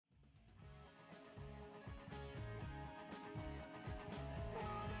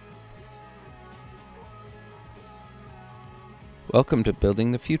Welcome to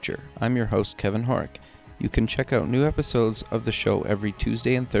Building the Future. I'm your host, Kevin Horick. You can check out new episodes of the show every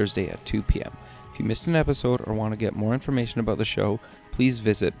Tuesday and Thursday at 2 p.m. If you missed an episode or want to get more information about the show, please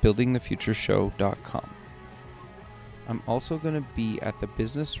visit buildingthefutureshow.com. I'm also going to be at the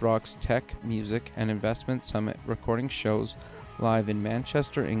Business Rocks Tech, Music, and Investment Summit recording shows live in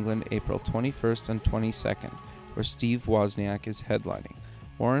Manchester, England, April 21st and 22nd, where Steve Wozniak is headlining.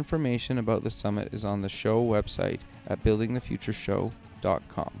 More information about the summit is on the show website at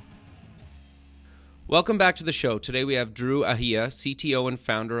buildingthefutureshow.com. Welcome back to the show. Today we have Dhruv Adhia, CTO and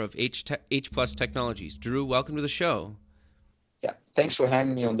founder of H Plus Technologies. Dhruv, welcome to the show. Yeah, thanks for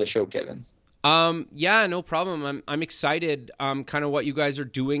having me on the show, Kevin. Yeah, no problem. I'm excited kind of what you guys are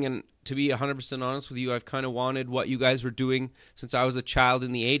doing, and to be 100% honest with you, I've kind of wanted what you guys were doing since I was a child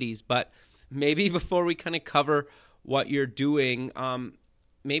in the 80s, but maybe before we kind of cover what you're doing,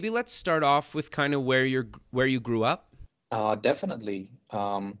 maybe let's start off with kind of where you grew up. Definitely.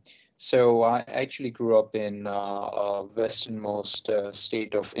 So I actually grew up in westernmost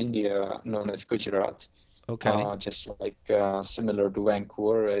state of India known as Gujarat. Okay. Just like similar to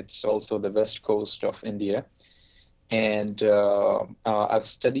Vancouver, it's also the west coast of India. And I've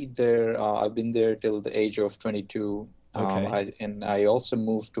studied there. I've been there till the age of 22. Okay. I also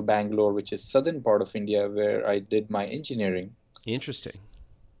moved to Bangalore, which is southern part of India, where I did my engineering. Interesting.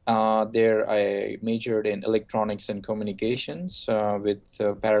 There I majored in electronics and communications with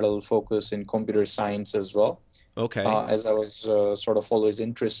a parallel focus in computer science as well. Okay. As I was sort of always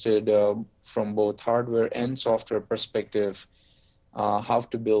interested from both hardware and software perspective, how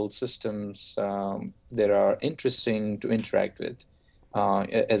to build systems that are interesting to interact with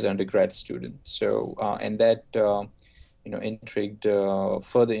as an undergrad student. So, and that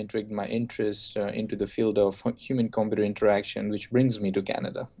further intrigued my interest into the field of human-computer interaction, which brings me to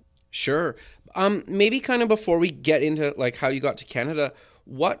Canada. Sure. Maybe kind of before we get into like how you got to Canada,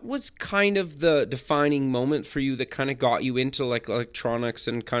 what was kind of the defining moment for you that kind of got you into like electronics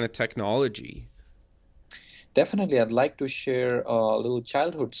and kind of technology? Definitely, I'd like to share a little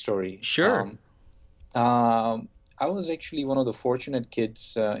childhood story. Sure. I was actually one of the fortunate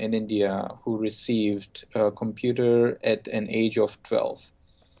kids in India who received a computer at an age of 12.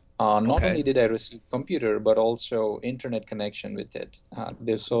 Not only Okay. did I receive computer, but also internet connection with it.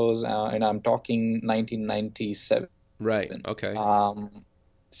 This was, and I'm talking 1997. Right. Okay.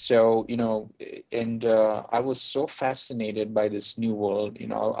 So, and I was so fascinated by this new world.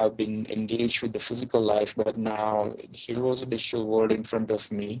 I've been engaged with the physical life, but now here was a digital world in front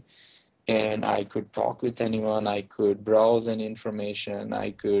of me, and I could talk with anyone. I could browse any information. I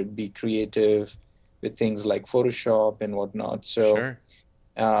could be creative with things like Photoshop and whatnot. So Sure.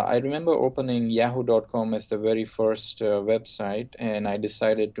 I remember opening yahoo.com as the very first website, and I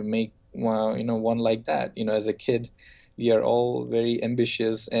decided to make one like that. As a kid, we are all very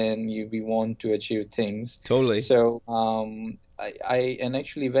ambitious and we want to achieve things. Totally. So I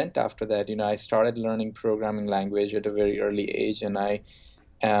actually went after that. I started learning programming language at a very early age, and I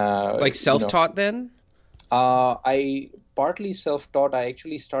Like self-taught then? I partly self-taught. I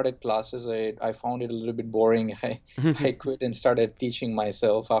actually started classes. I found it a little bit boring. I quit and started teaching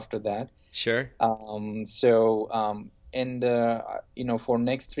myself after that. Sure. For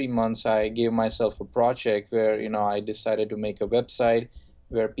next 3 months, I gave myself a project where, I decided to make a website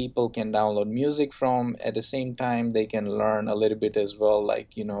where people can download music from. At the same time, they can learn a little bit as well,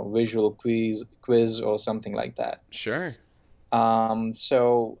 like, visual quiz or something like that. Sure.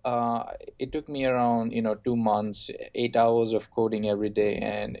 It took me around, 2 months, 8 hours of coding every day.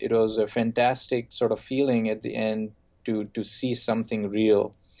 And it was a fantastic sort of feeling at the end to see something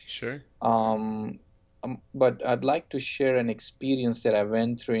real. Sure. But I'd like to share an experience that I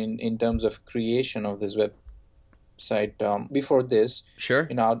went through in terms of creation of this website. Before this, Sure.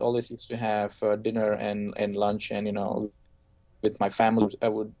 I'd always used to have dinner and lunch, and, with my family. I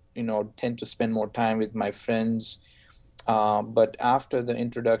would, tend to spend more time with my friends. But after the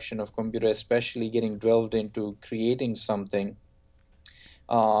introduction of computer, especially getting delved into creating something,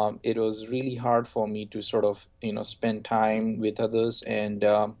 it was really hard for me to sort of, spend time with others. And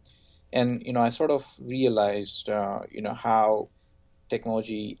I sort of realized, how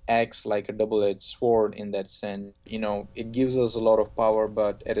technology acts like a double-edged sword in that sense. It gives us a lot of power,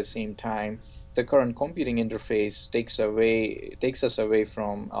 but at the same time, the current computing interface takes us away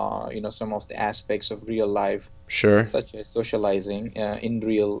from, some of the aspects of real life, Sure. such as socializing in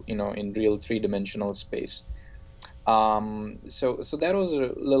real three-dimensional space. So that was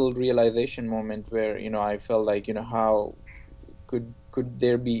a little realization moment where, I felt like, how could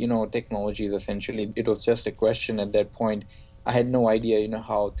there be, technologies essentially. It was just a question at that point. I had no idea,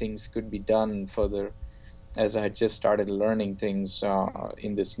 how things could be done further. as I had just started learning things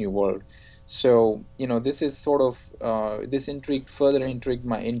in this new world. So, this is sort of this further intrigued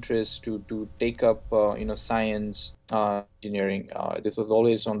my interest to take up science, engineering. This was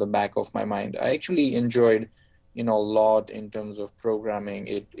always on the back of my mind. I actually enjoyed a lot in terms of programming.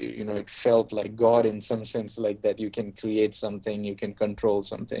 It felt like God in some sense, like that you can create something, you can control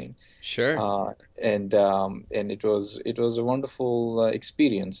something. Sure. And it was a wonderful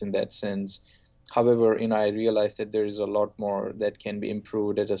experience in that sense. However, I realized that there is a lot more that can be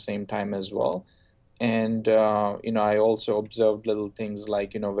improved at the same time as well. And I also observed little things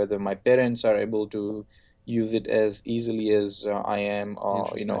like whether my parents are able to use it as easily as I am.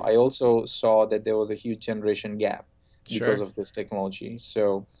 Interesting. I also saw that there was a huge generation gap because Sure. of this technology.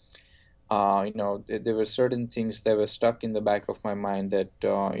 So there were certain things that were stuck in the back of my mind that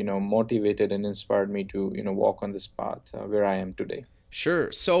motivated and inspired me to walk on this path where I am today.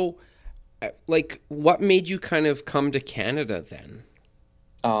 Sure. So, like, what made you kind of come to Canada then?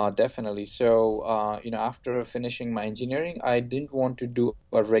 Definitely. So, after finishing my engineering, I didn't want to do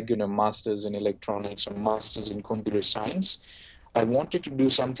a regular master's in electronics or master's in computer science. I wanted to do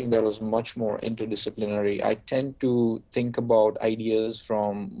something that was much more interdisciplinary. I tend to think about ideas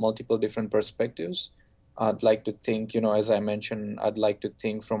from multiple different perspectives. I'd like to think, as I mentioned, I'd like to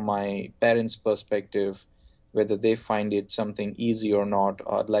think from my parents' perspective, whether they find it something easy or not.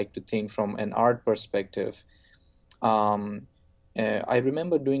 I'd like to think from an art perspective. Um, I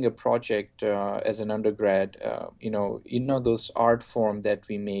remember doing a project as an undergrad. Those art form that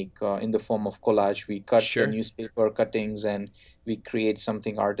we make in the form of collage. We cut the Sure. newspaper cuttings and we create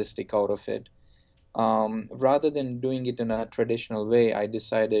something artistic out of it. Rather than doing it in a traditional way, I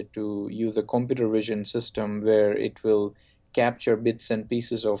decided to use a computer vision system where it will capture bits and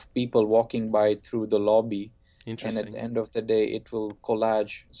pieces of people walking by through the lobby, and at the Interesting. end of the day, it will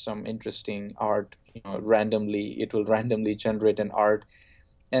collage some interesting art. Randomly, it will randomly generate an art,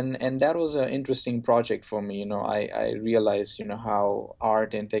 and that was an interesting project for me. I realized how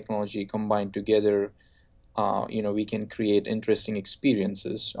art and technology combined together, we can create interesting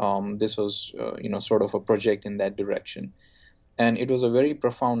experiences. This was, sort of a project in that direction. And it was a very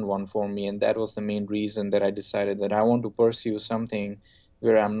profound one for me. And that was the main reason that I decided that I want to pursue something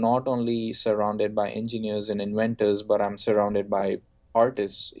where I'm not only surrounded by engineers and inventors, but I'm surrounded by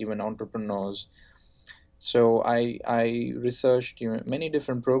artists, even entrepreneurs. So I researched many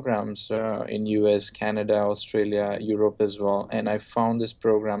different programs in US, Canada, Australia, Europe as well, and I found this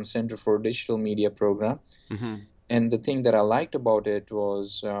program, Center for Digital Media program. Mm-hmm. And the thing that I liked about it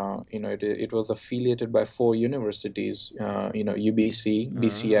was, it was affiliated by four universities, UBC,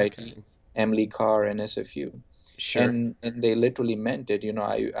 BCIT, Okay. Emily Carr, and SFU. Sure. And they literally meant it.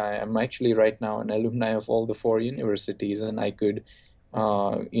 I am actually right now an alumni of all the four universities, and I could,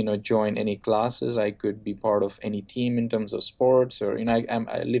 join any classes. I could be part of any team in terms of sports, or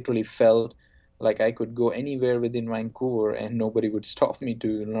I literally felt like I could go anywhere within Vancouver, and nobody would stop me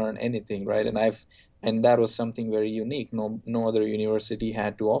to learn anything, right? And that was something very unique. No other university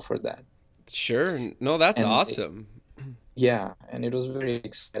had to offer that. Sure. No, that's And awesome. yeah, and it was a very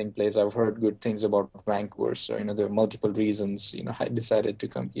exciting place. I've heard good things about Vancouver, so there are multiple reasons, I decided to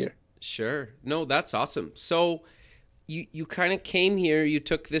come here. Sure. No, that's awesome. So you kind of came here, you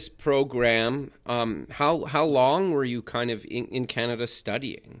took this program. How Yes. long were you kind of in Canada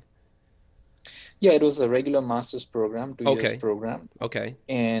studying? Yeah, it was a regular master's program, 2 years Okay. program, Okay.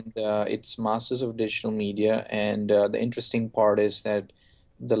 and it's Masters of Digital Media. And the interesting part is that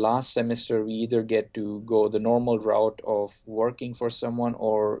the last semester we either get to go the normal route of working for someone,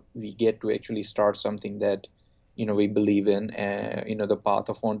 or we get to actually start something that we believe in, the path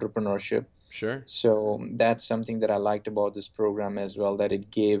of entrepreneurship. Sure. So that's something that I liked about this program as well, that it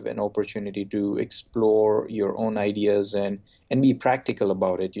gave an opportunity to explore your own ideas and be practical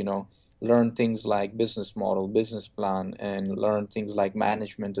about it, learn things like business model, business plan, and learn things like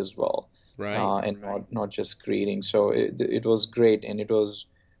management as well, Right. and not just creating. So it was great, and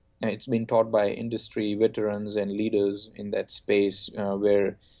it's been taught by industry veterans and leaders in that space,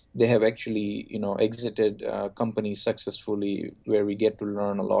 where they have actually exited companies successfully, where we get to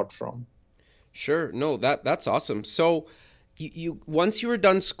learn a lot from. Sure. No, that's awesome. So you once you were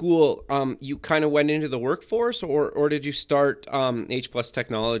done school, you kind of went into the workforce, or did you start H plus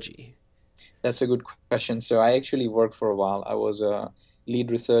technology? That's a good question. So I actually worked for a while. I was a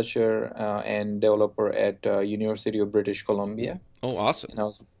lead researcher and developer at University of British Columbia, Oh, and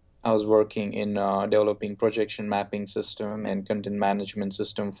awesome. I was working in developing projection mapping system and content management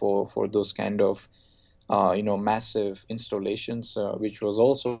system for those kind of massive installations, which was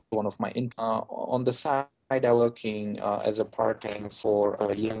also one of my on the side. working as a part-time for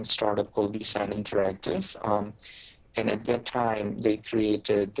a young startup called Design Interactive. And at that time, they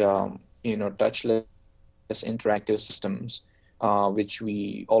created, touchless interactive systems, which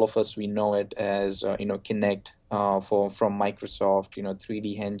all of us, we know it as, Kinect from Microsoft,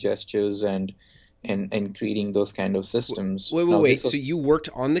 3D hand gestures and creating those kind of systems. Wait, wait, Now, this wait. was So you worked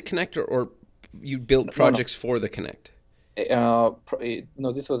on the connector, or you built no, no. projects for the Connect?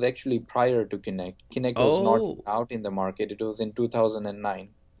 No, this was actually prior to Kinect. Kinect was not Oh, out in the market. It was in 2009.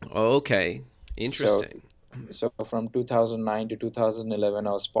 okay. So, Interesting. so from 2009 to 2011,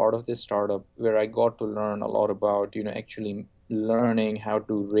 I was part of this startup where I got to learn a lot about, actually learning how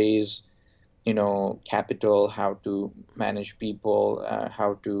to raise, capital, how to manage people,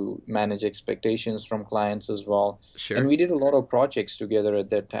 how to manage expectations from clients as well. And Sure. we did a lot of projects together at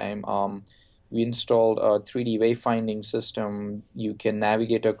that time. We installed a 3D wayfinding system. You can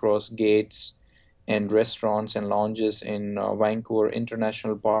navigate across gates and restaurants and lounges in Vancouver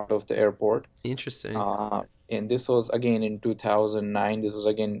International part of the airport. Interesting. And this was again in 2009. This was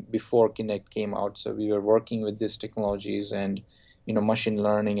again before Kinect came out. So we were working with these technologies and, machine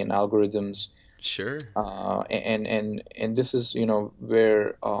learning and algorithms. Sure. And this is,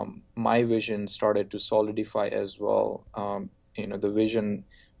 where my vision started to solidify as well. The vision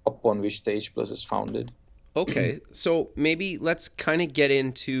upon which the H Plus is founded. Okay. So maybe let's kind of get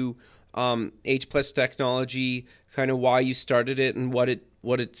into H plus technology, kind of why you started it and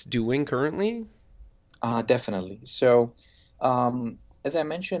what it's doing currently. Definitely. So, as I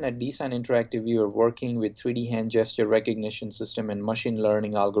mentioned at Design Interactive, we were working with 3D hand gesture recognition system and machine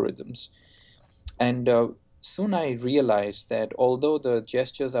learning algorithms. And soon I realized that although the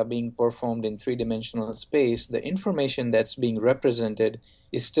gestures are being performed in three-dimensional space, the information that's being represented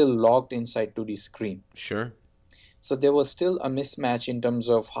is still locked inside 2D screen. Sure. So there was still a mismatch in terms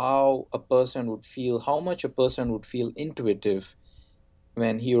of how a person would feel, how much a person would feel intuitive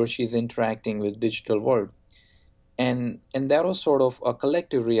when he or she is interacting with digital world. And that was sort of a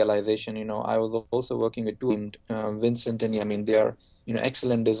collective realization. I was also working with two Vincent and Yamin. They are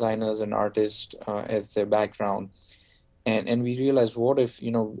excellent designers and artists as their background. And we realized, what if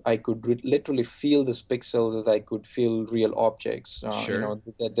I could literally feel this pixels as I could feel real objects. Sure.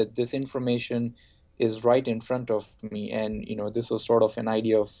 That this information is right in front of me. And this was sort of an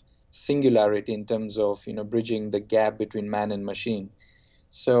idea of singularity in terms of bridging the gap between man and machine.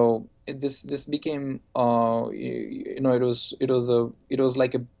 So this became it was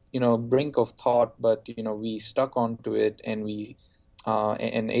like a brink of thought, but we stuck onto it, and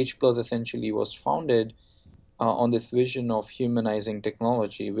H Plus essentially was founded on this vision of humanizing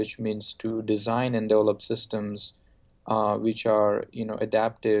technology, which means to design and develop systems which are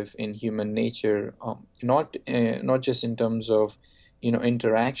adaptive in human nature, not just in terms of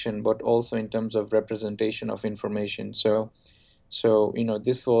interaction, but also in terms of representation of information. So,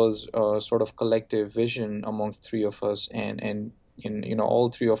 this was a sort of collective vision amongst three of us, and all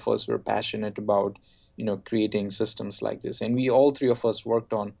three of us were passionate about, creating systems like this. And we all three of us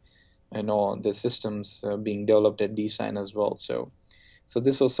worked on, the systems being developed at Design as well. So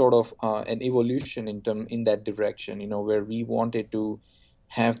this was sort of an evolution in that direction, where we wanted to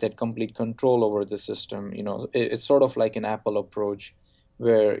have that complete control over the system. It's sort of like an Apple approach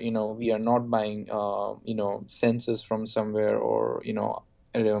where we are not buying sensors from somewhere, or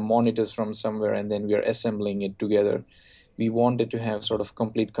monitors from somewhere, and then we are assembling it together. We wanted to have sort of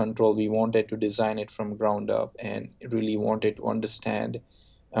complete control. We wanted to design it from ground up, and really wanted to understand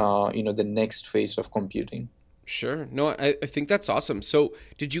the next phase of computing. Sure. No, I think that's awesome. So,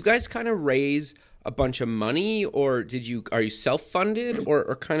 did you guys kind of raise a bunch of money, or are you self-funded,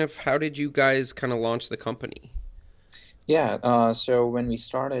 or kind of how did you guys kind of launch the company? Yeah, so when we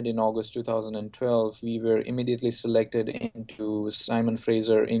started in August 2012, we were immediately selected into Simon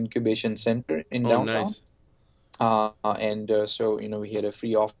Fraser Incubation Center in Oh, downtown. nice. And so, we had a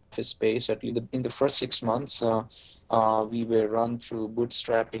free office space. At least in the first 6 months, we were run through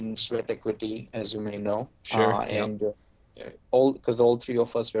bootstrapping, sweat equity, as you may know. Sure. Yep. And all three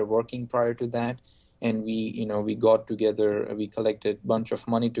of us were working prior to that. And we got together, we collected a bunch of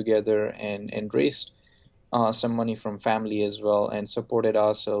money together, and raised some money from family as well, and supported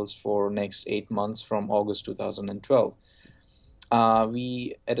ourselves for next 8 months from August 2012.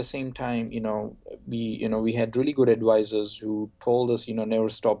 We at the same time, we had really good advisors who told us, never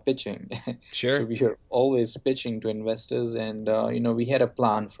stop pitching. So Sure. we were always pitching to investors, and we had a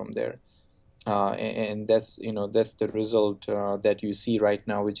plan from there. And that's the result that you see right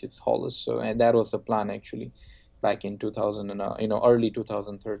now, which is Hollis. So, and that was the plan actually back in 2000 and early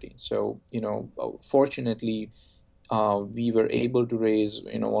 2013. So fortunately, we were able to raise,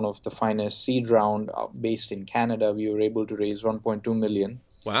 one of the finest seed round based in Canada. We were able to raise 1.2 million.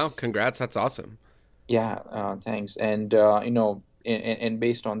 Wow, congrats. That's awesome. Yeah, thanks. And and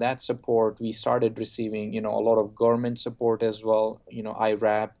based on that support, we started receiving, a lot of government support as well.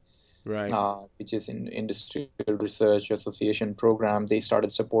 IRAP, Right. which is in Industrial Research Association program. They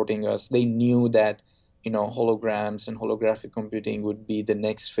started supporting us. They knew that, holograms and holographic computing would be the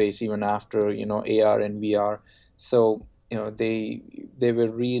next phase even after, AR and VR. So, they were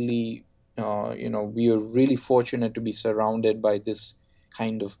really, we were really fortunate to be surrounded by this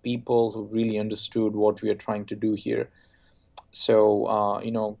kind of people who really understood what we are trying to do here. So,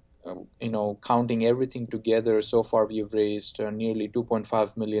 counting everything together, so far we've raised nearly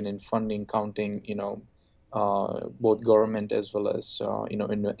 2.5 million in funding, counting, both government as well as,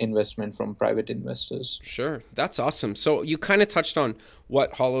 investment from private investors. Sure. That's awesome. So you kind of touched on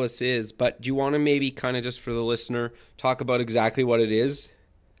what Hololith is, but do you want to maybe kind of just for the listener talk about exactly what it is?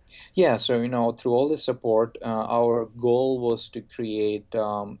 Yeah, so through all this support, our goal was to create,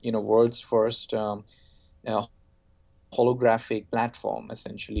 world's first uh, holographic platform.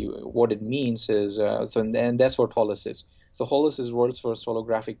 Essentially, what it means is, and that's what Hololith is. So Hololith is world's first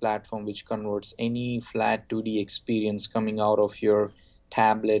holographic platform which converts any flat 2D experience coming out of your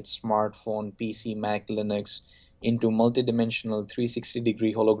tablet, smartphone, PC, Mac, Linux into multidimensional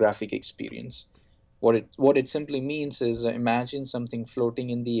 360-degree holographic experience. What it simply means is, imagine something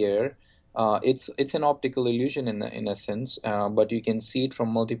floating in the air. It's an optical illusion in a sense, but you can see it from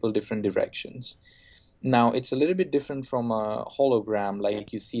multiple different directions. Now it's a little bit different from a hologram,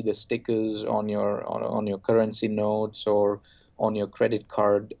 like you see the stickers on your currency notes or on your credit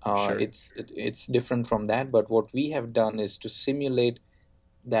card. Sure. It's different from that. But what we have done is to simulate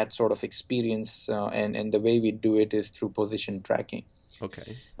that sort of experience, and the way we do it is through position tracking.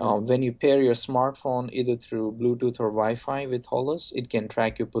 Okay. When you pair your smartphone either through Bluetooth or Wi-Fi with Hololith, it can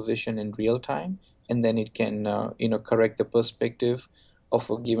track your position in real time, and then it can correct the perspective of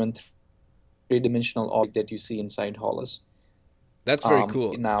a given three-dimensional object that you see inside Hololith. That's very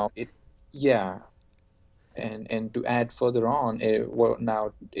cool. Now it, yeah, and to add further on,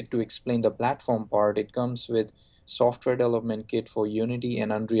 to explain the platform part, it comes with software development kit for Unity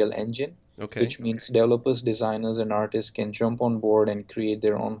and Unreal Engine, Okay. which means developers, designers, and artists can jump on board and create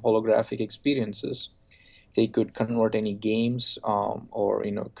their own holographic experiences. They could convert any games, or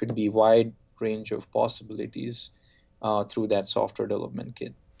could be wide range of possibilities through that software development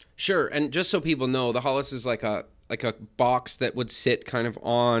kit. Sure. And just so people know, the Hololith is like a box that would sit kind of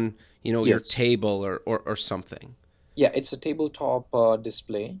on, your Yes. table or something. Yeah, it's a tabletop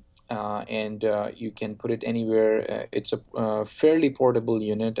display, and you can put it anywhere. It's a fairly portable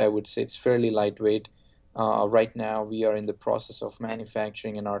unit. I would say it's fairly lightweight. Right now, we are in the process of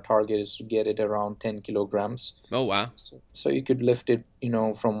manufacturing, and our target is to get it around 10 kilograms. Oh, wow. So you could lift it,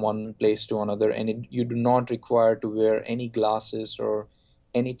 from one place to another, and you do not require to wear any glasses or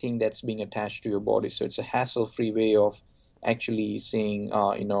anything that's being attached to your body. So it's a hassle-free way of actually seeing,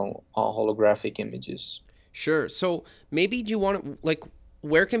 holographic images. Sure. So maybe do you want to, like,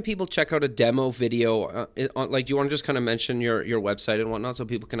 where can people check out a demo video? Do you want to just kind of mention your website and whatnot so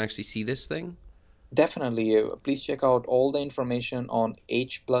people can actually see this thing? Definitely. Please check out all the information on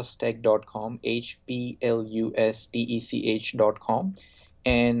hplustech.com, hplustech.com.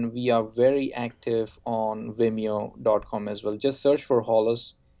 And we are very active on vimeo.com as well. Just search for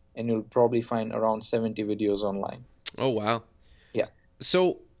Hololith and you'll probably find around 70 videos online. Oh, wow. Yeah.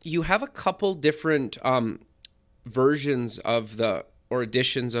 So you have a couple different versions of or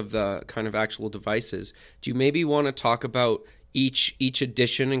editions of the kind of actual devices. Do you maybe want to talk about each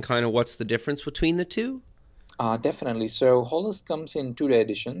edition and kind of what's the difference between the two? Definitely. So Hololith comes in two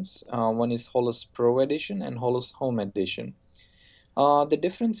editions. One is Hololith Pro Edition and Hololith Home Edition. The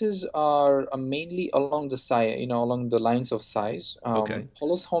differences are mainly along the size, along the lines of size. Okay.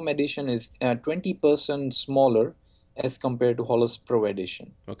 Hololith Home Edition is 20% smaller as compared to Hololith Pro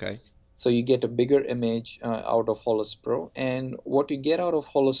Edition. Okay. So you get a bigger image out of Hololith Pro, and what you get out of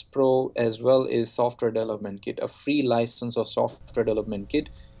Hololith Pro as well is software development kit, a free license of software development kit,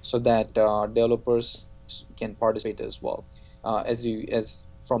 so that developers can participate as well. As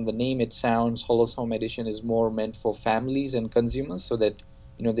from the name it sounds, Hololith Home Edition is more meant for families and consumers, so that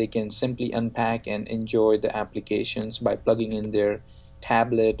they can simply unpack and enjoy the applications by plugging in their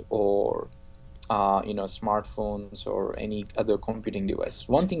tablet or smartphones or any other computing device.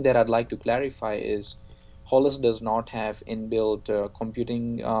 One thing that I'd like to clarify is Hololith does not have inbuilt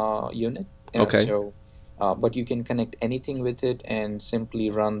computing unit. Okay. But you can connect anything with it and simply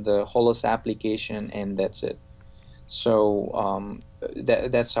run the Hololith application, and that's it. So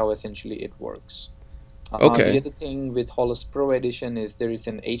that's how essentially it works. The Okay. other thing with Hollis Pro Edition is there is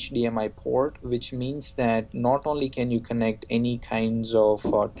an HDMI port, which means that not only can you connect any kinds of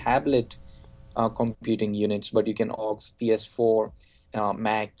tablet computing units, but you can aux PS4,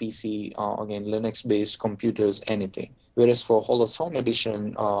 Mac, PC, again Linux-based computers, anything. Whereas for Hollis Home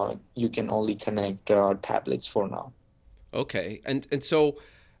Edition, you can only connect tablets for now. Okay. And so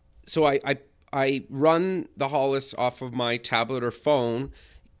I run the Hollis off of my tablet or phone.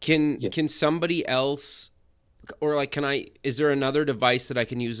 Yes. Can somebody else, or like, can I, is there another device that I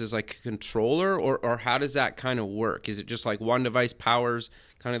can use as like a controller, or how does that kind of work? Is it just like one device powers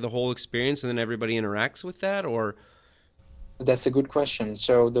kind of the whole experience and then everybody interacts with that, or? That's a good question.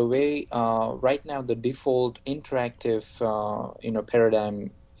 So the way right now the default interactive paradigm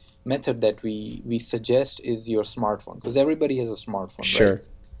method that we suggest is your smartphone, because everybody has a smartphone, right? Sure.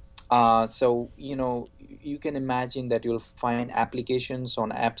 So you can imagine that you'll find applications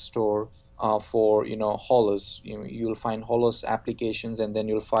on App Store for Hollis. You'll find Hollis applications, and then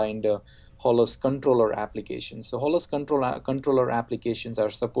you'll find Hollis controller applications. So Hollis controller applications are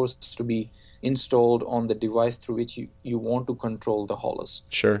supposed to be installed on the device through which you want to control the Hollis.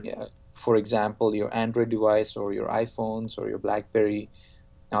 Sure. Yeah. For example, your Android device or your iPhones or your BlackBerry,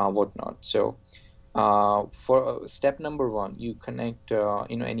 whatnot. So for step number one, you connect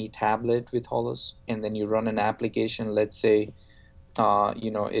any tablet with Hollis, and then you run an application. Let's say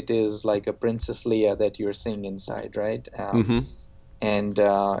it is like a Princess Leia that you're seeing inside, right? Mm-hmm. And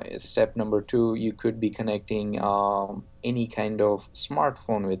step number two, you could be connecting any kind of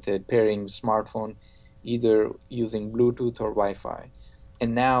smartphone with it, pairing smartphone either using Bluetooth or Wi-Fi.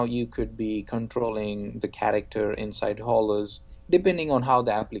 And now you could be controlling the character inside Hollis depending on how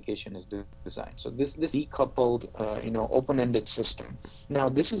the application is designed. So this decoupled, open-ended system. Now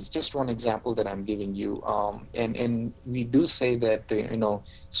this is just one example that I'm giving you, and we do say that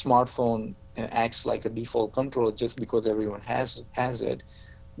smartphone acts like a default controller just because everyone has it,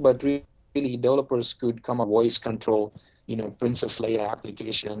 but really developers could come up with voice control, Princess Leia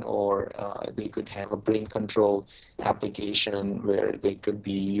application, or they could have a brain control application where they could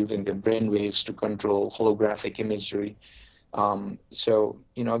be using the brain waves to control holographic imagery.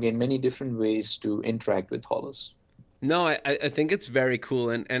 Again, many different ways to interact with Hollis. No, I think it's very cool,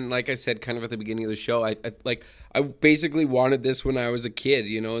 and like I said, kind of at the beginning of the show, I basically wanted this when I was a kid,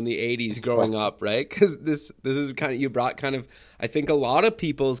 in the '80s, growing up, right? Because this is kind of, you brought kind of, I think, a lot of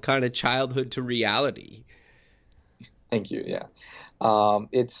people's kind of childhood to reality. Thank you. Yeah,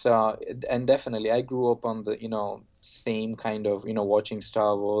 it's and definitely I grew up on the same kind of watching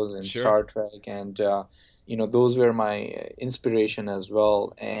Star Wars and Sure. Star Trek, and those were my inspiration as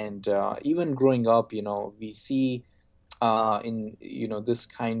well. And even growing up, we see in this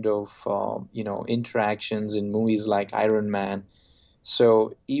kind of interactions in movies like Iron Man.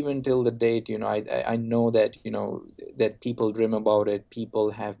 So even till the date, I know that that people dream about it.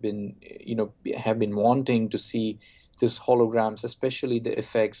 People have been wanting to see this holograms, especially the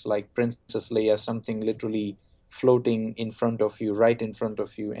effects like Princess Leia, something literally floating in front of you, right in front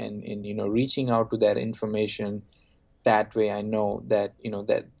of you, and reaching out to that information that way. I know that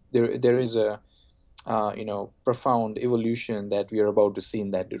that there is a profound evolution that we are about to see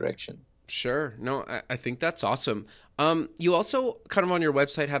in that direction. Sure. No, I think that's awesome. You also kind of on your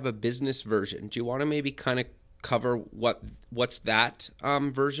website have a business version. Do you want to maybe kind of cover what's that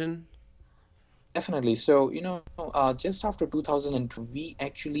version? Definitely. So, just after 2002, we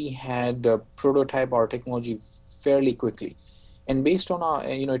actually had prototype our technology fairly quickly. And based on our,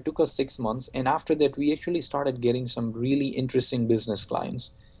 it took us 6 months. And after that, we actually started getting some really interesting business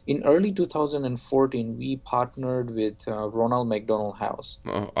clients. In early 2014, we partnered with Ronald McDonald House.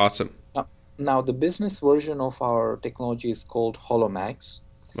 Oh, awesome. Now, the business version of our technology is called Holomax.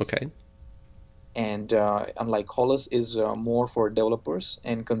 Okay. And unlike Hollis is more for developers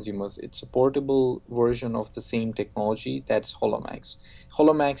and consumers. It's a portable version of the same technology. That's Holomax.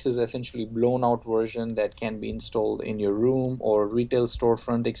 Holomax is essentially blown out version that can be installed in your room or retail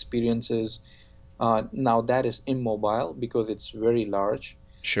storefront experiences. Now that is immobile because it's very large.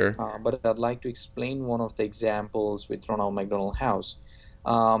 Sure. But I'd like to explain one of the examples with Ronald McDonald House.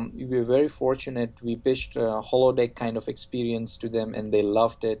 We were very fortunate. We pitched a holodeck kind of experience to them, and they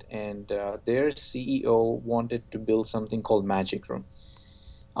loved it. And their CEO wanted to build something called Magic Room.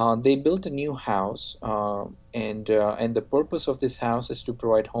 They built a new house, and the purpose of this house is to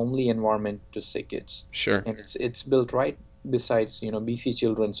provide homely environment to sick kids. Sure. And it's built right besides BC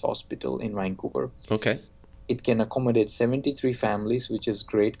Children's Hospital in Vancouver. Okay. It can accommodate 73 families, which is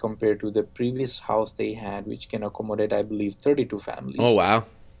great compared to the previous house they had, which can accommodate, I believe, 32 families. Oh, wow.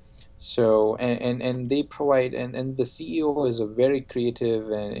 So and they provide, and the CEO is a very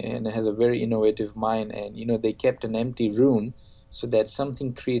creative and has a very innovative mind, and they kept an empty room so that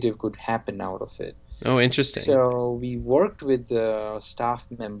something creative could happen out of it. Oh, interesting. So we worked with the staff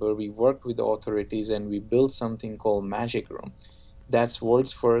member, we worked with the authorities, and we built something called Magic Room. That's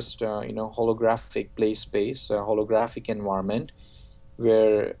world's first, holographic play space, holographic environment,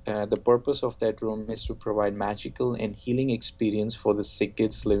 where the purpose of that room is to provide magical and healing experience for the sick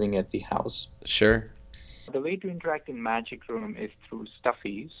kids living at the house. Sure. The way to interact in Magic Room is through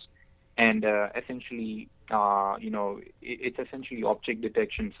stuffies, and essentially, it's essentially object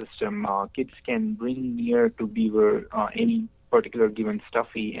detection system. Kids can bring near to Beaver any particular given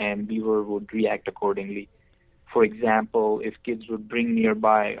stuffy, and Beaver would react accordingly. For example, if kids would bring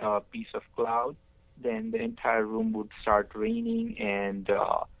nearby a piece of cloud, then the entire room would start raining, and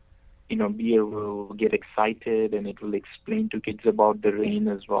Beer will get excited, and it will explain to kids about the rain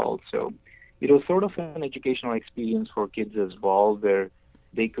as well. So it was sort of an educational experience for kids as well, where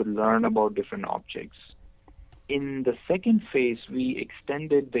they could learn about different objects. In the second phase, we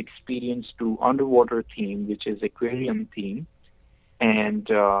extended the experience to underwater theme, which is aquarium theme. And,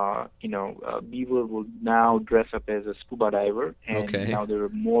 Beaver will now dress up as a scuba diver, and now there are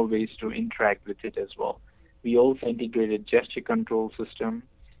more ways to interact with it as well. We also integrated gesture control system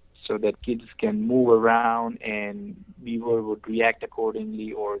so that kids can move around and Beaver would react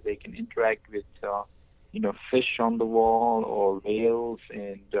accordingly, or they can interact with, fish on the wall or whales,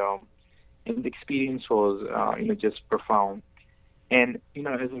 and the experience was, just profound. And,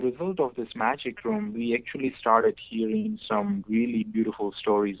 as a result of this Magic Room, we actually started hearing some really beautiful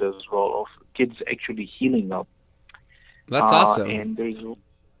stories as well of kids actually healing up. That's awesome. And there's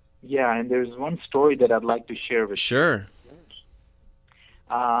one story that I'd like to share with you. Sure.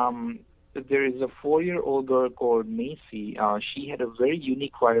 There is a 4-year-old girl called Macy. She had a very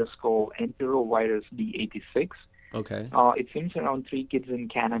unique virus called enterovirus D86. Okay. It seems around 3 kids in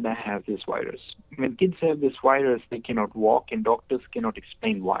Canada have this virus. When kids have this virus, they cannot walk, and doctors cannot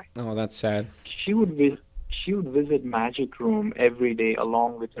explain why. Oh, that's sad. She would visit Magic Room every day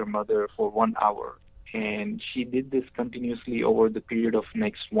along with her mother for 1 hour, and she did this continuously over the period of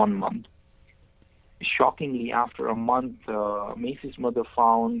next 1 month. Shockingly, after a month, Macy's mother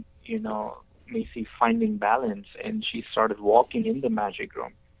found, Macy finding balance, and she started walking in the Magic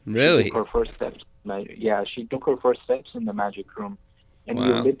Room. Really? She took her first steps. She took her first steps in the Magic Room, and Wow.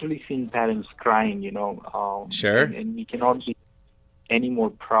 we were literally seeing parents crying. Sure. And we cannot be any more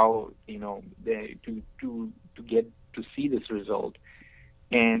proud, to get to see this result.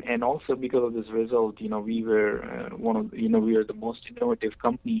 And also because of this result, we were we were the most innovative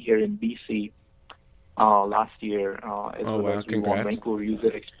company here in BC last year, as well as we won Vancouver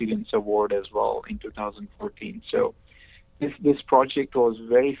User Experience Award as well in 2014. So this project was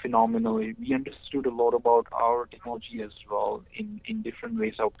very phenomenal. We understood a lot about our technology as well in different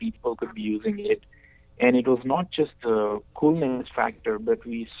ways, how people could be using it. And it was not just a coolness factor, but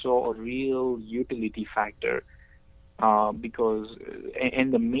we saw a real utility factor. Because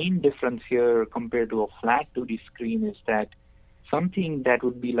the main difference here compared to a flat 2D screen is that something that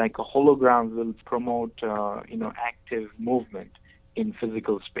would be like a hologram will promote, active movement in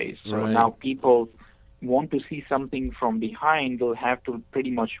physical space. So Right. now people want to see something from behind, they'll have to pretty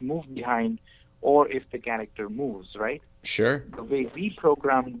much move behind, or if the character moves, right? Sure. The way we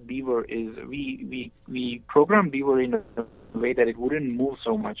programmed Beaver is we programmed Beaver in a way that it wouldn't move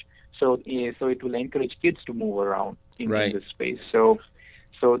so much. So it will encourage kids to move around in this space. So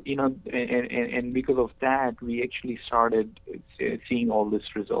and because of that, we actually started seeing all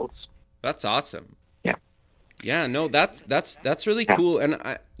these results. That's awesome. Yeah. Yeah, no, that's really cool. And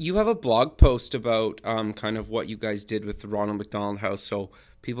you have a blog post about kind of what you guys did with the Ronald McDonald House, so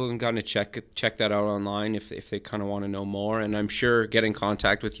people can kind of check that out online if they kind of want to know more. And I'm sure get in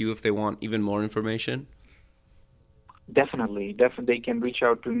contact with you if they want even more information. Definitely. They can reach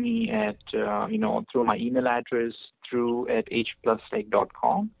out to me at through my email address,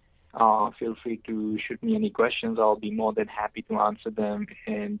 through@hplustech.com. Feel free to shoot me any questions. I'll be more than happy to answer them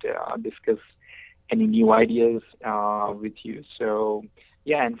and discuss any new ideas with you. So,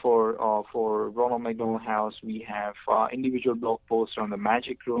 yeah, and for Ronald McDonald House, we have individual blog posts on the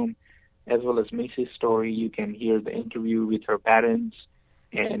Magic Room, as well as Macy's story. You can hear the interview with her parents,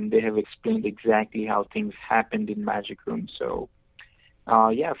 and they have explained exactly how things happened in Magic Room. So,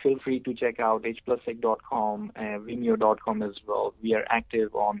 feel free to check out hplustech.com and vimeo.com as well. We are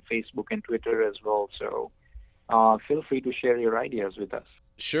active on Facebook and Twitter as well. So, feel free to share your ideas with us.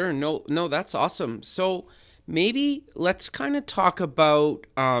 Sure. No, that's awesome. So maybe let's kind of talk about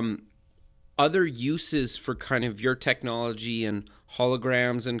other uses for kind of your technology and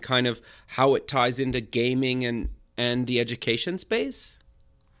holograms and kind of how it ties into gaming and the education space?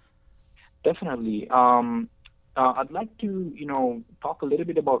 Definitely. I'd like to, talk a little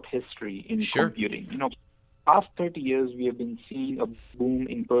bit about history in Sure. computing. Past 30 years, we have been seeing a boom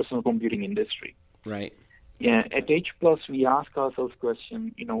in personal computing industry. Right. Yeah, at H Plus, we ask ourselves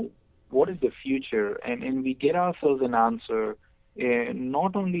question, what is the future? And we get ourselves an answer.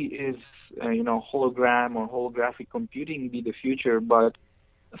 Not only is, hologram or holographic computing be the future, but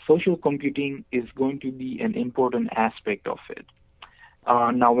social computing is going to be an important aspect of it.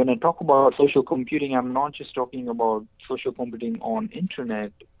 Now, when I talk about social computing, I'm not just talking about social computing on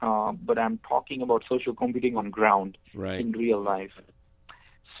internet, but I'm talking about social computing on ground in real life.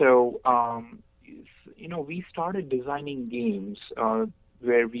 So, we started designing games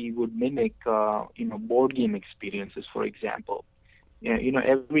where we would mimic, board game experiences, for example.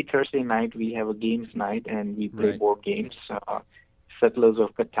 Every Thursday night we have a games night and we play board games. Settlers of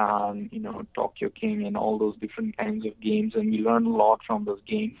Catan, Tokyo King, and all those different kinds of games, and we learn a lot from those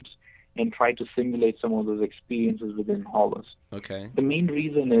games and try to simulate some of those experiences within Hollis. Okay. The main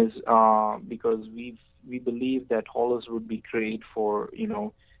reason is because we believe that Hollis would be great for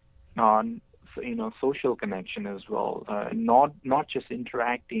social connection as well, not just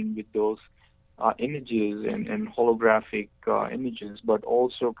interacting with those images and holographic images, but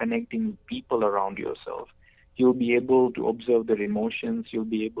also connecting with people around yourself. You'll be able to observe their emotions. You'll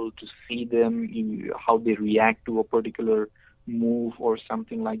be able to see them, how they react to a particular move or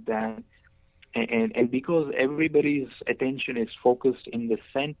something like that. And because everybody's attention is focused in the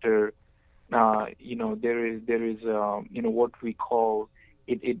center, there is what we call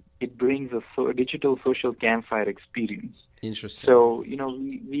it brings a digital social campfire experience. Interesting. So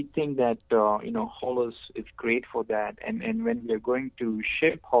we think that Hollis is great for that. And when we are going to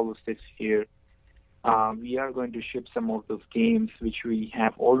ship Hollis this year, we are going to ship some of those games which we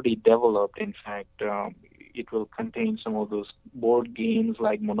have already developed. In fact, it will contain some of those board games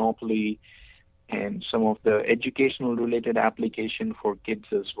like Monopoly and some of the educational related application for kids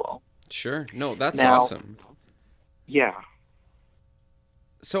as well. Sure. No, that's Now, awesome. Yeah.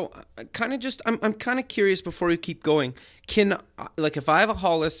 So I'm kind of curious before we keep going. If I have a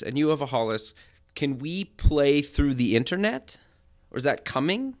Hollis and you have a Hollis, can we play through the internet? Or is that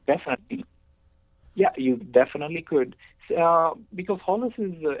coming? Definitely. Yeah, you definitely could. Because Hollis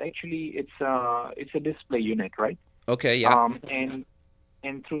is actually it's a display unit, right? Okay, yeah.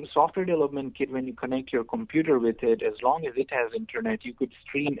 And through software development kit, when you connect your computer with it, as long as it has internet, you could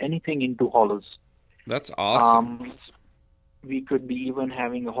stream anything into Hollis. That's awesome. We could be even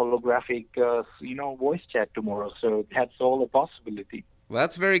having a holographic, voice chat tomorrow. So that's all a possibility.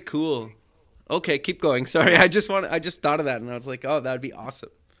 That's very cool. Okay, keep going. Sorry, I just thought of that, and I was like, oh, that'd be awesome.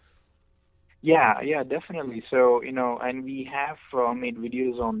 Yeah, definitely. So, and we have made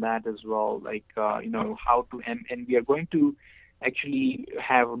videos on that as well, like, how to, and we are going to actually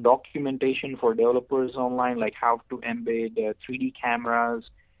have documentation for developers online, like how to embed 3D cameras,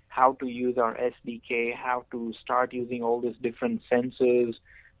 how to use our SDK, how to start using all these different sensors,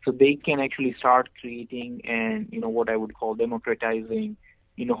 so they can actually start creating and, what I would call democratizing,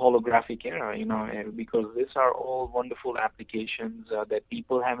 holographic era, because these are all wonderful applications that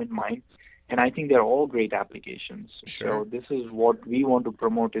people have in mind. And I think they're all great applications. Sure. So this is what we want to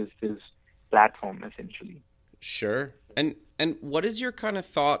promote is this platform, essentially. Sure. And what is your kind of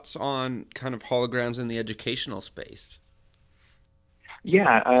thoughts on kind of holograms in the educational space?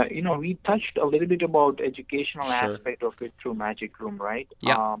 Yeah, we touched a little bit about educational Sure. aspect of it through Magic Room, right?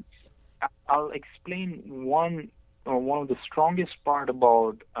 Yeah. I'll explain one of the strongest part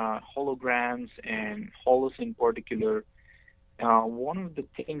about holograms and Hollis in particular. One of the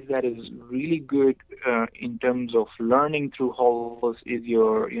things that is really good in terms of learning through Hollis is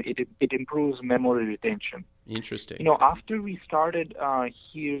it improves memory retention. Interesting. After we started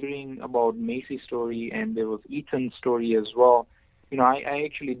hearing about Macy's story and there was Ethan's story as well, I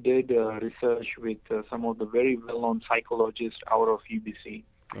actually did research with some of the very well-known psychologists out of UBC.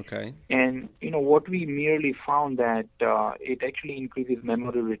 Okay. And, what we merely found that it actually increases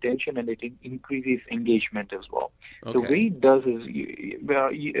memory retention and it increases engagement as well. Okay. The way it does is,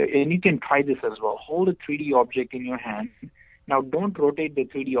 and you can try this as well, hold a 3D object in your hand. Now, don't rotate the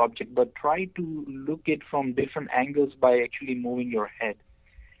 3D object, but try to look it from different angles by actually moving your head.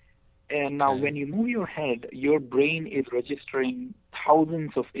 And now when you move your head, your brain is registering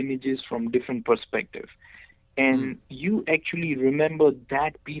thousands of images from different perspectives. And you actually remember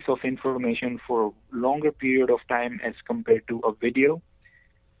that piece of information for a longer period of time as compared to a video,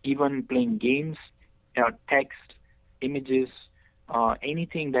 even playing games, text, images,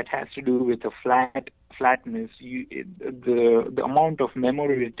 anything that has to do with a flatness, the amount of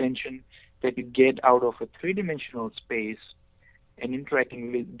memory retention that you get out of a three-dimensional space and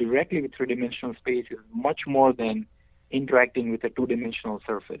interacting directly with three-dimensional space is much more than interacting with a two-dimensional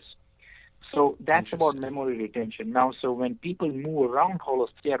surface. So that's about memory retention. Now, so when people move around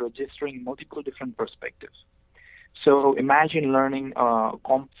HoloSpace, they are registering multiple different perspectives. So imagine learning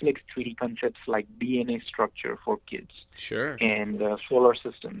complex 3D concepts like DNA structure for kids. Sure. And solar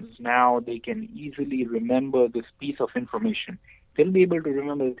systems. Now they can easily remember this piece of information. They'll be able to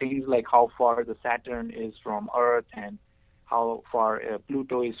remember things like how far the Saturn is from Earth and how far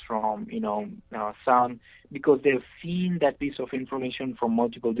Pluto is from, Sun, because they've seen that piece of information from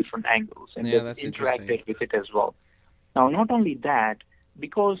multiple different angles, and they've interacted with it as well. Now, not only that,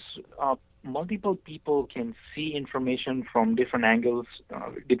 because multiple people can see information from different angles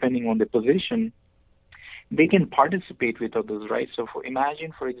depending on the position, they can participate with others, right? So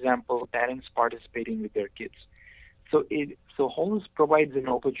imagine, for example, parents participating with their kids. So HoloSpace provides an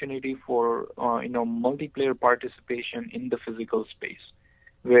opportunity for multiplayer participation in the physical space,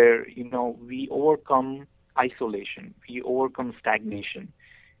 where we overcome isolation, we overcome stagnation,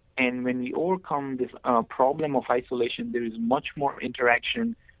 and when we overcome this problem of isolation, there is much more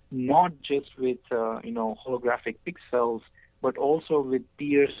interaction, not just with holographic pixels, but also with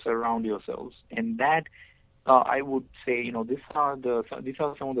peers around yourselves, and that. I would say, these are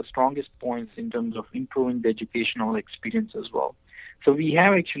some of the strongest points in terms of improving the educational experience as well. So we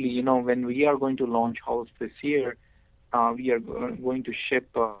have actually, when we are going to launch HoloSpace this year, we are going to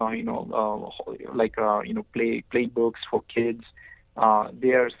ship, playbooks for kids.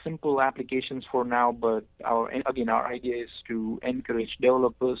 They are simple applications for now, but our idea is to encourage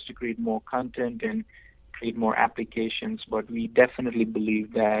developers to create more content and create more applications. But we definitely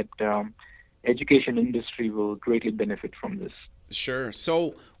believe that education industry will greatly benefit from this. Sure.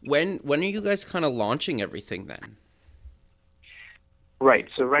 So when are you guys kind of launching everything then? Right.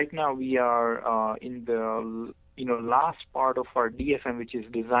 So right now we are in the last part of our DFM, which is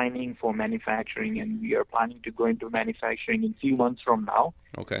designing for manufacturing, and we are planning to go into manufacturing in a few months from now.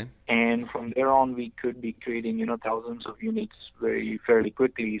 Okay. And from there on, we could be creating thousands of units fairly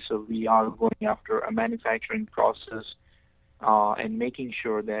quickly. So we are going after a manufacturing process. And making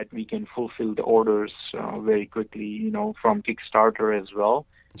sure that we can fulfill the orders very quickly, from Kickstarter as well.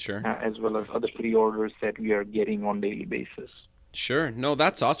 Sure. As well as other pre-orders that we are getting on a daily basis. Sure. No,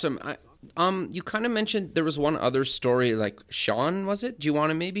 that's awesome. You kind of mentioned there was one other story, like Sean, was it? Do you want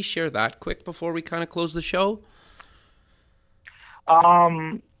to maybe share that quick before we kind of close the show?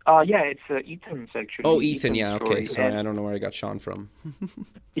 Yeah, it's Ethan's actually. Oh, Ethan, yeah, okay. Story. Sorry, I don't know where I got Sean from.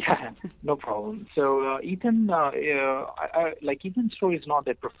 Yeah, no problem. So Ethan, Ethan's story is not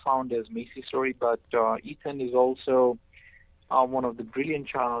that profound as Macy's story, but Ethan is also one of the brilliant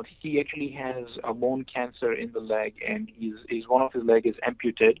child. He actually has a bone cancer in the leg, and his one of his leg is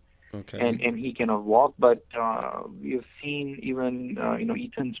amputated. Okay. And he cannot walk, but we've seen even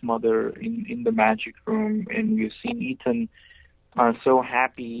Ethan's mother in the magic room, and we've seen Ethan so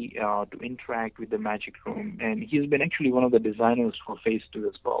happy to interact with the magic room, and he's been actually one of the designers for Phase 2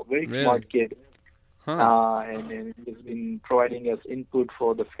 as well. Very smart kid, and he's been providing us input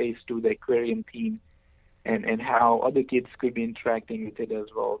for the Phase 2, the aquarium theme, and how other kids could be interacting with it as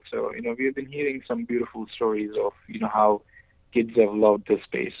well. So we've been hearing some beautiful stories of how kids have loved this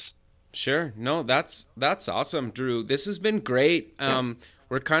space. Sure. No, that's awesome, Dhruv. This has been great.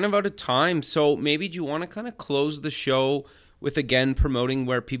 We're kind of out of time, so maybe do you want to kind of close the show with, again, promoting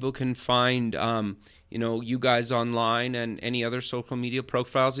where people can find, you guys online and any other social media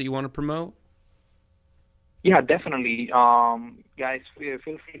profiles that you want to promote? Yeah, definitely. Guys, feel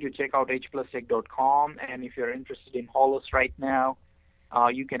free to check out hplustech.com, and if you're interested in HoloSpace right now,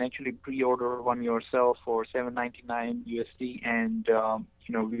 you can actually pre-order one yourself for $7.99 USD, and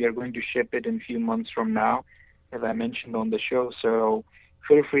we are going to ship it in a few months from now, as I mentioned on the show. So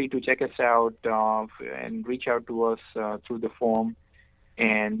feel free to check us out and reach out to us through the form.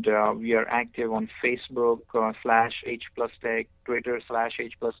 And we are active on Facebook /HPlusTech, Twitter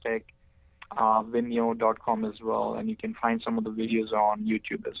 /HPlusTech, Vimeo.com as well, and you can find some of the videos on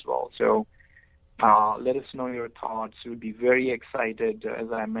YouTube as well. So let us know your thoughts. We'll be very excited.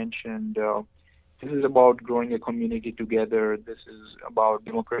 As I mentioned, this is about growing a community together. This is about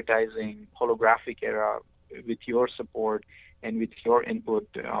democratizing holographic era with your support and with your input,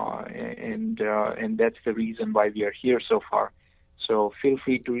 and that's the reason why we are here so far. So feel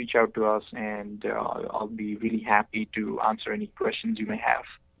free to reach out to us, and I'll be really happy to answer any questions you may have.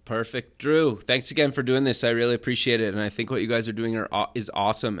 Perfect. Drew, thanks again for doing this. I really appreciate it. And I think what you guys are doing is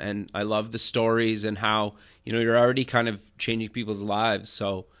awesome. And I love the stories and how, you're already kind of changing people's lives.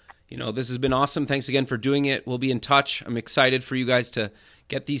 So, this has been awesome. Thanks again for doing it. We'll be in touch. I'm excited for you guys to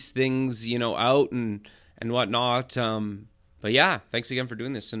get these things, out and whatnot. But yeah, thanks again for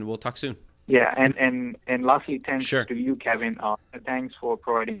doing this, and we'll talk soon. Yeah, and lastly, thanks Sure. to you, Kevin. Thanks for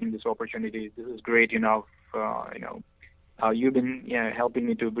providing this opportunity. This is great. You've been helping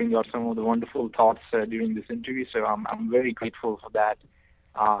me to bring out some of the wonderful thoughts during this interview. So I'm very grateful for that.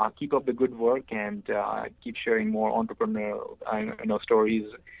 Keep up the good work and keep sharing more entrepreneurial stories.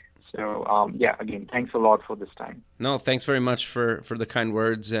 So again, thanks a lot for this time. No, thanks very much for the kind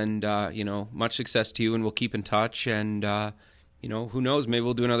words, and much success to you. And we'll keep in touch. And who knows? Maybe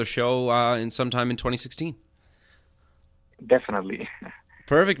we'll do another show sometime in 2016. Definitely.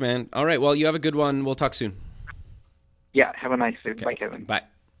 Perfect, man. All right. Well, you have a good one. We'll talk soon. Yeah, have a nice day. Okay. Bye, Kevin. Bye.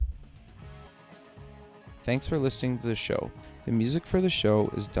 Thanks for listening to the show. The music for the show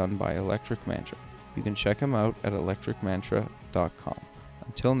is done by Electric Mantra. You can check him out at electricmantra.com.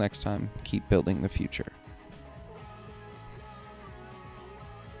 Until next time, keep building the future.